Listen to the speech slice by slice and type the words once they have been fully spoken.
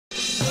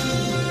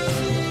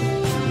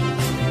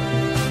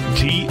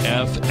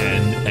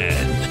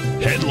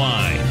TFNN.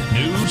 Headline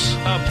News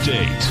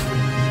Update.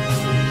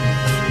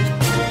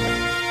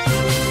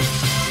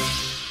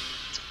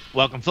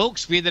 Welcome,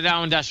 folks. We the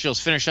Dow Industrials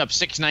finish up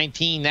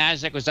 619.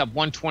 Nasdaq was up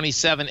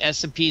 127.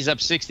 S&P's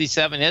up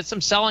 67. Had some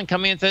selling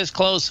coming into this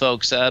close,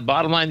 folks.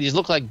 Bottom line, these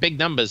look like big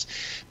numbers,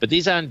 but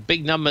these aren't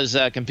big numbers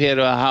compared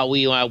to how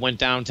we went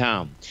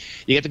downtown.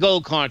 You get the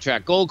gold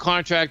contract. Gold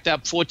contract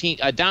up down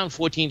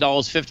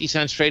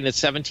 $14.50, trading at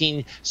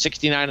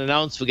 $17.69 an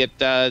ounce. We get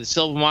the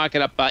silver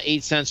market up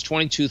 8 cents,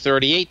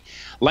 $22.38.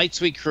 Light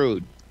sweet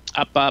crude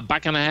up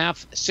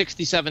 $1.50,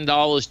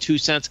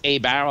 $67.02 a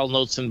barrel.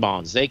 Notes and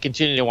bonds, they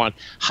continue to want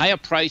higher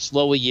price,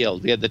 lower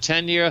yield. We had the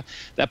 10-year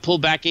that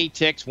pulled back 8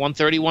 ticks,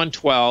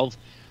 131.12.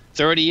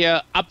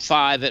 30-year up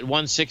 5 at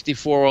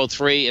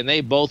 164.03, and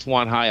they both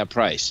want higher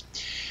price.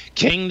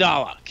 King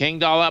dollar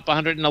up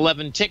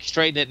 111 ticks,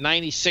 trading at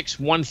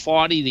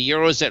 96.140. The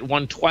euro's at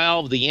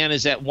 112, the yen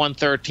is at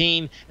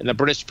 113, and the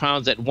British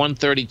pound's at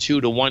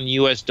 132 to $1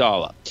 US.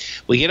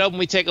 We get up and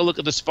we take a look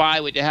at the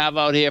SPY. What you have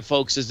out here,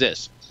 folks, is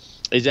this.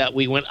 Is that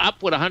we went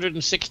up with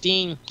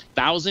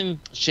 116,000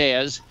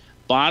 shares.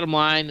 Bottom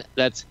line,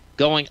 that's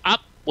going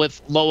up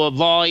with lower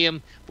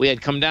volume. We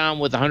had come down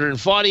with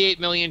 148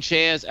 million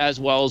shares as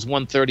well as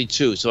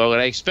 132. So what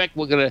I expect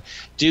we're going to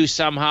do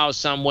somehow,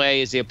 some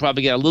way, is they'll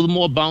probably get a little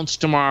more bounce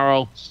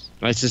tomorrow.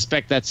 I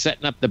suspect that's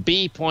setting up the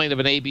B point of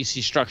an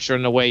ABC structure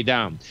on the way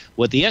down.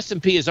 What the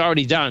S&P has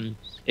already done,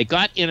 it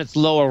got in its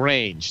lower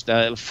range.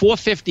 The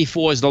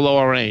 454 is the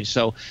lower range.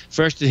 So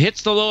first it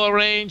hits the lower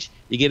range,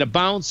 you get a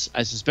bounce.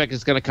 I suspect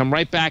it's going to come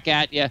right back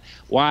at you.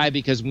 Why?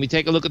 Because when we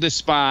take a look at this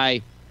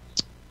SPY,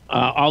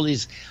 all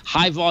these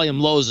high volume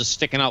lows are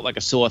sticking out like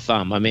a sore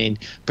thumb. I mean,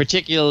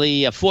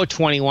 particularly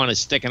 421 is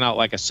sticking out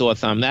like a sore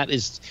thumb. That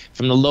is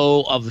from the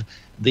low of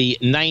the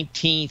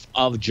 19th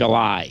of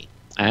July.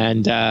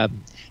 And,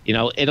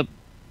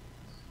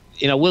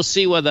 we'll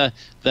see whether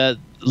the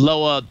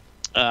lower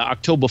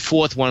October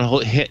 4th one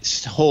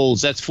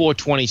holds. That's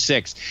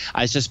 426.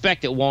 I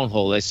suspect it won't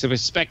hold. I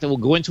suspect it will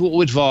go into it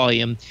with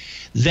volume.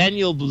 Then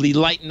you'll be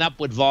lighting up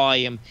with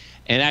volume.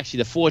 And actually,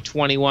 the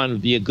 421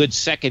 would be a good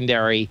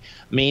secondary,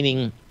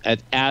 meaning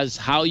as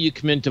how you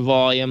come into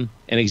volume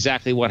and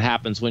exactly what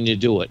happens when you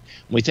do it.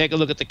 When we take a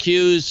look at the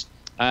Qs,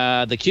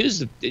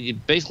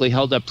 basically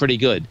held up pretty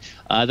good.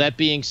 That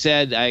being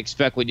said, I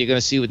expect what you're going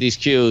to see with these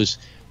Qs,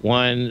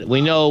 when the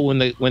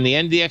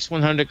NDX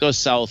 100 goes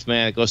south,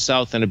 man, it goes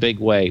south in a big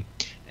way.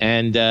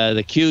 And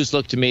the Qs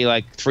look to me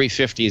like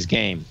 350 is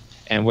game,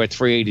 and we're at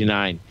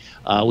 389.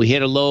 We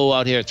hit a low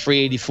out here at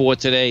 384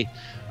 today.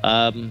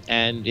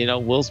 And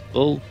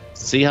we'll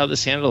see how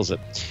this handles it.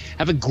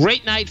 Have a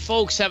great night,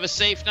 folks. Have a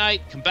safe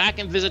night. Come back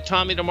and visit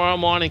Tommy tomorrow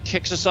morning.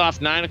 Kicks us off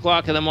 9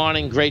 o'clock in the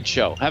morning. Great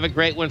show. Have a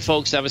great one,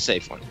 folks. Have a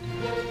safe one.